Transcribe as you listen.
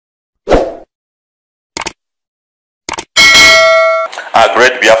Our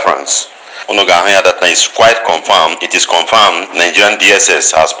great Biafrans. Onogahaya that is quite confirmed. It is confirmed Nigerian DSS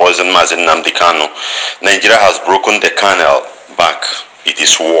has poisoned Nnamdi Kanu. Nigeria has broken the canal back. It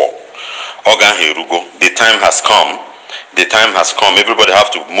is war. Ogahirugo. The time has come. The time has come. Everybody have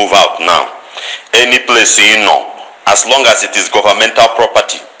to move out now. Any place you know, as long as it is governmental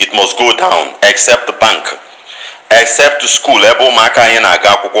property, it must go down, except the bank, except school,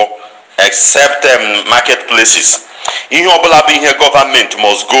 except marketplaces. Ihe ọbụla bụ ihe government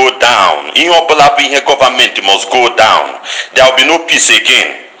must go down. Ihe ọbụla bụ ihe government must go down. There will be no peace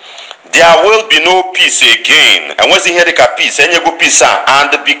again. There will be no peace again. And what's the here peace? And you go peace.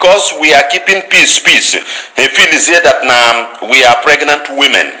 And because we are keeping peace, he feels here that now we are pregnant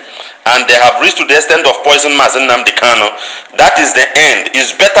women. And they have reached to the extent of poison Nnamdi Kanu. That is the end.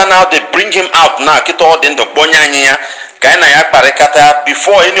 It's better now they bring him out now.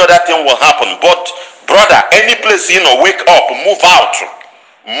 Before any other thing will happen. But brother, any place wake up, move out.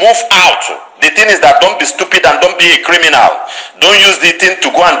 Move out. The thing is that don't be stupid and don't be a criminal. Don't use the thing to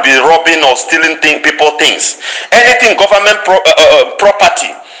go and be robbing or stealing people things. Anything government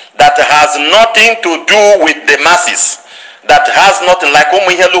property that has nothing to do with the masses, that has nothing, like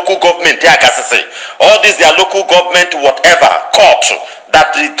local government, all this their local government, whatever, court,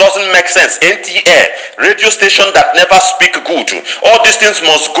 that it doesn't make sense, NTA, radio station that never speak good, all these things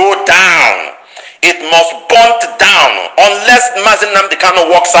must go down. It must burn down unless Nnamdi Kanu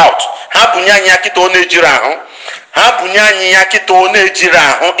walks out.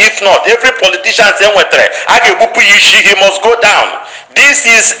 If not, every politician he must go down. This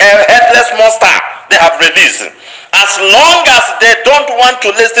is a headless monster they have released. As long as they don't want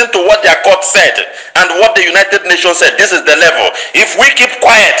to listen to what their court said and what the United Nations said, this is the level. If we keep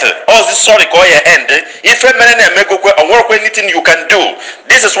quiet, if anything you can do,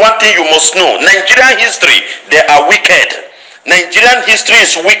 this is one thing you must know. Nigerian history, they are wicked. Nigerian history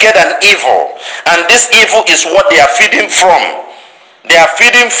is wicked and evil. And this evil is what they are feeding from. They are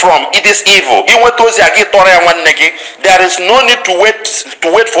feeding from. It is evil. There is no need to wait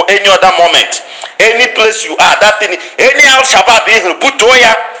for any other moment. Any place you are, that thing, any Al-Shabaab, any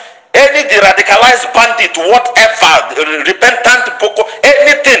radicalized bandit, whatever, repentant Boko,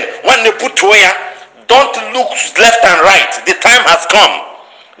 anything, when they put don't look left and right. The time has come.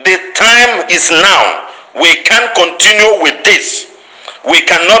 The time is now. We can't continue with this. We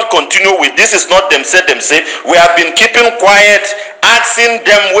cannot continue with this. Is not them say. We have been keeping quiet, asking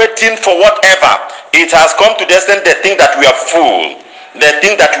them, waiting for whatever. It has come to the extent they think that we are full. They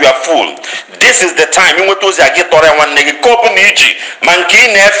think that we are full. This is the time. Whatever.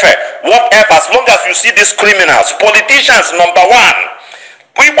 As long as you see these criminals, politicians, number one.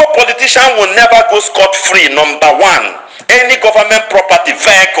 People, politicians will never go scot-free. Number one. Any government property,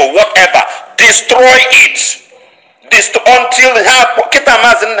 vehicle, whatever, destroy it. Until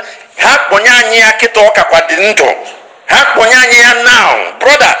now,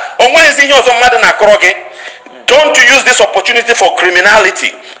 brother, don't use this opportunity for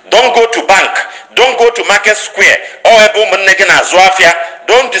criminality. Don't go to bank. Don't go to market square.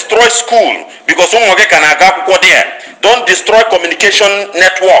 Don't destroy school because don't destroy communication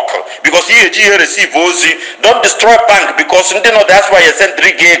network because you receive OZ. Don't destroy bank because that's why you send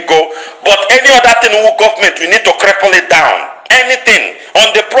 3G go. But any other thing government, we need to cripple it down. Anything on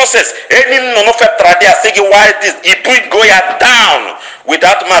the process, any non-offer tradia say why this, you put go down.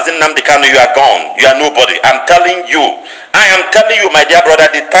 Without Nnamdi Kanu, you are gone. You are nobody. I'm telling you. I am telling you, my dear brother,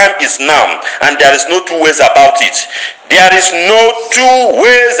 the time is now, and there is no two ways about it. There is no two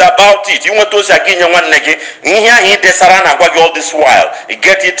ways about it. You want to say all this while.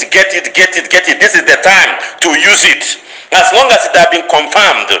 Get it. This is the time to use it. As long as it has been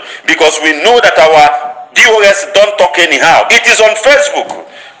confirmed, because we know that our DOS don't talk anyhow. It is on Facebook.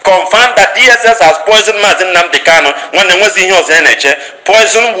 Confirmed that DSS has poisoned Nnamdi Kanu. When they was in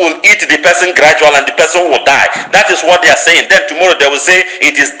poison will eat the person gradually and the person will die. That is what they are saying. Then tomorrow they will say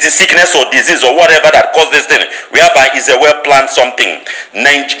it is the sickness or disease or whatever that caused this thing. Whereby is a well-planned something.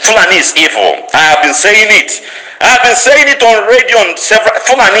 Fulani is evil. I have been saying it. I have been saying it on radio on several.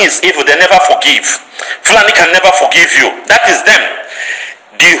 Fulani is evil. They never forgive. Fulani can never forgive you. That is them.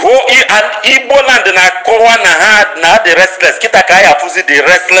 The whole and Igbo land na the restless. Kitakaya Fuzi the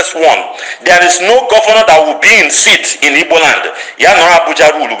restless one. There is no governor that will be in seat in Igbo land. Ya no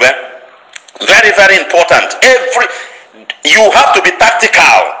Abuja rule. Very, very important. You have to be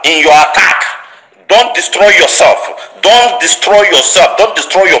tactical in your attack. Don't destroy yourself. Don't destroy yourself. Don't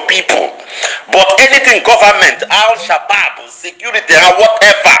destroy your people. But anything government, Al-Shabaab, security, and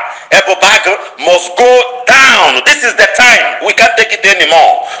whatever, Ebobag must go down. This is the time. We can't take it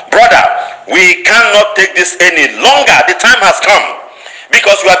anymore. Brother, we cannot take this any longer. The time has come.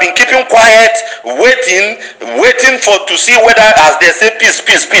 Because we have been keeping quiet, waiting to see whether, as they say, peace,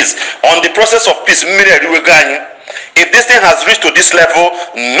 on the process of peace. If this thing has reached to this level,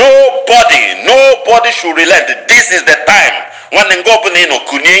 nobody should relent. This is the time. When for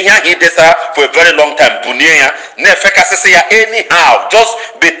a very long time, anyhow, just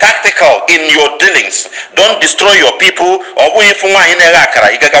be tactical in your dealings. Don't destroy your people.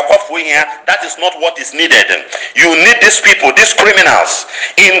 That is not what is needed. You need these people, these criminals.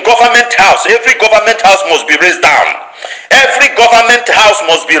 In government house, every government house must be raised down. Every government house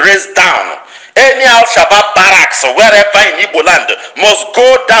must be raised down. Any Al-Shabaab barracks, wherever in Igbo land, must go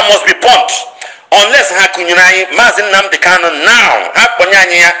down, must be pumped. Unless Nnamdi Kanu now,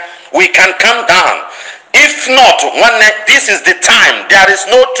 we can come down. If not, this is the time. There is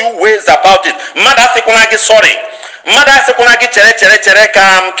no two ways about it. Mother Sekunagi, sorry. Mother Sekunagi chere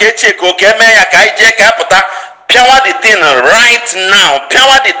kam kecheko kemeya kaije kaputa. Power the thing right now.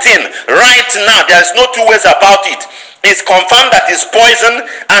 Power the thing right now. There is no two ways about it. It's confirmed that it's poison,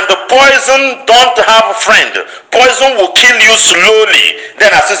 and the poison don't have a friend. Poison will kill you slowly.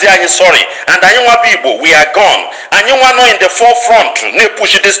 Then Asuzia is sorry. And Anywa people, we are gone. Anywa no in the forefront, they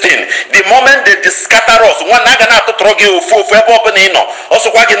push this thing. The moment they scatter us, one nagana to trogi ufu openino.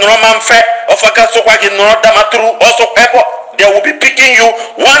 Also kwagi Roman fe, ofaka so kwagi no damatru, also ebo. They will be picking you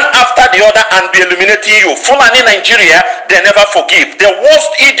one after the other and be eliminating you. Fulani Nigeria, they never forgive. The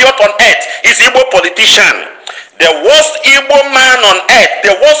worst idiot on earth is Igbo politician. The worst Igbo man on earth,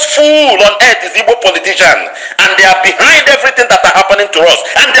 the worst fool on earth is Igbo politician. And they are behind everything that are happening to us.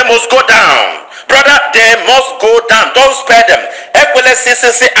 And they must go down. Brother, they must go down. Don't spare them.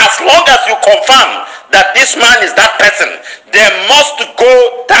 As long as you confirm that this man is that person, they must go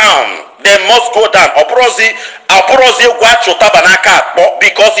down. They must go down. Because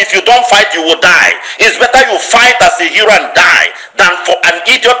if you don't fight, you will die. It's better you fight as a hero and die than for an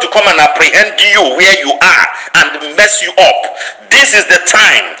idiot to come and apprehend you where you are and mess you up. This is the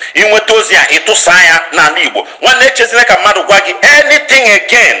time. Anything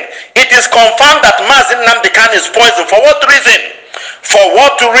again, it is confirmed that Nnamdi Kanu is poison. For what reason? For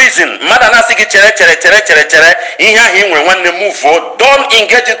what reason? Don't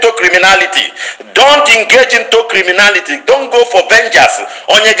engage into criminality. Don't engage into criminality. Don't go for vengeance.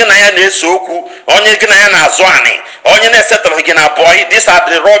 These are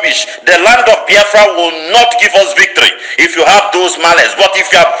the rubbish. The land of Biafra will not give us victory if you have those malice. But if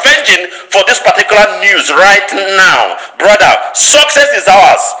you are venging for this particular news right now, brother, success is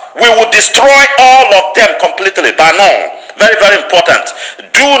ours. We will destroy all of them completely. But no. Very, very important.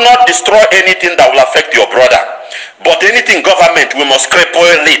 Do not destroy anything that will affect your brother. But anything government, we must cripple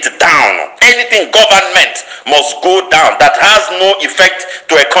it down. Anything government must go down that has no effect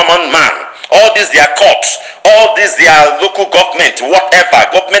to a common man. All these their courts, all these their local government, whatever,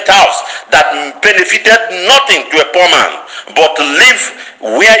 government house that benefited nothing to a poor man. But live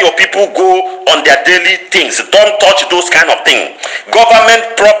where your people go on their daily things. Don't touch those kind of things. Government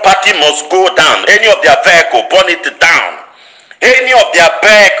property must go down. Any of their vehicle, burn it down. Any of their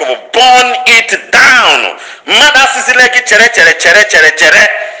vehicle, burn it down.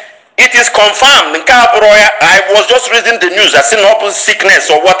 It is confirmed. I was just reading the news. I seen open sickness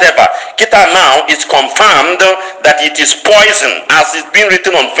or whatever. Kita now is confirmed that it is poison, as it's been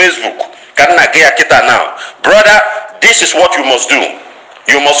written on Facebook. Now, brother, this is what you must do.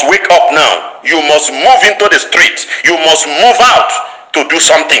 You must wake up now. You must move into the street. You must move out to do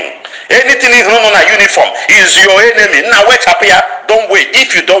something. Anything is on a uniform is your enemy. Now wait up here. Don't wait.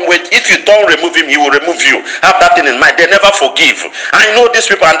 If you don't wait, if you don't remove him, he will remove you. Have that thing in mind. They never forgive. I know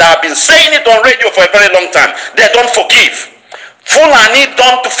these people, and I have been saying it on radio for a very long time. They don't forgive. Fulani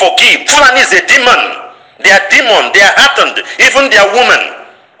don't forgive. Fulani is a demon. They are demon. They are hardened. Even they are women.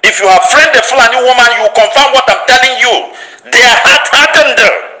 If you have friend a Fulani woman, you confirm what I'm telling you. They are hardened,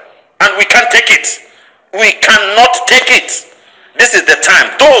 and we can't take it. We cannot take it. This is the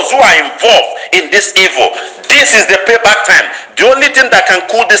time. Those who are involved in this evil, this is the payback time. The only thing that can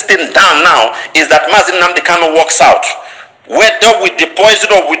cool this thing down now is that Nnamdi Kanu walks out. Whether with the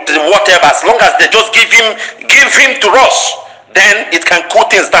poison or with the whatever, as long as they just give him to us, then it can cool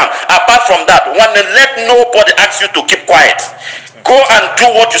things down. Apart from that, let nobody ask you to keep quiet. Go and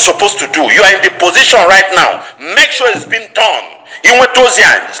do what you're supposed to do. You are in the position right now. Make sure it's been done. You went to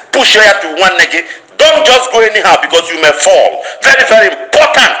push your head to one negative. Don't just go anyhow because you may fall. Very, very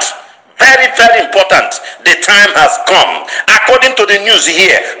important. Very, very important. The time has come. According to the news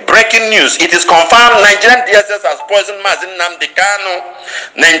here, breaking news, it is confirmed Nigerian DSS has poisoned Nnamdi Kanu.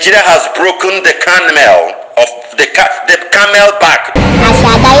 Nigeria has broken the camel of the camel back.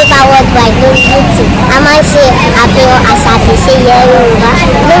 a máa ń ṣe àfihàn àṣà àti ìṣe ilẹ̀ Yorùbá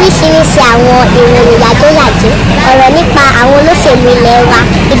lóríṣiríṣi àwọn ìròyìn yàjóyàjó, ọ̀rọ̀ nípa àwọn olóṣèlú ilẹ̀ wa,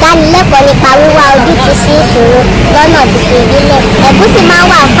 ìdánilẹ́kọ̀ọ́ nípa wíwá ojútùú sí ìṣòro lọ́nà tuntun ìbílẹ̀. Ẹ̀bùn sì máa ń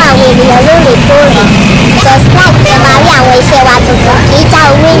wà fún àwọn ènìyàn lóòrèkóòrè. Subscribe kẹ́ máa rí àwọn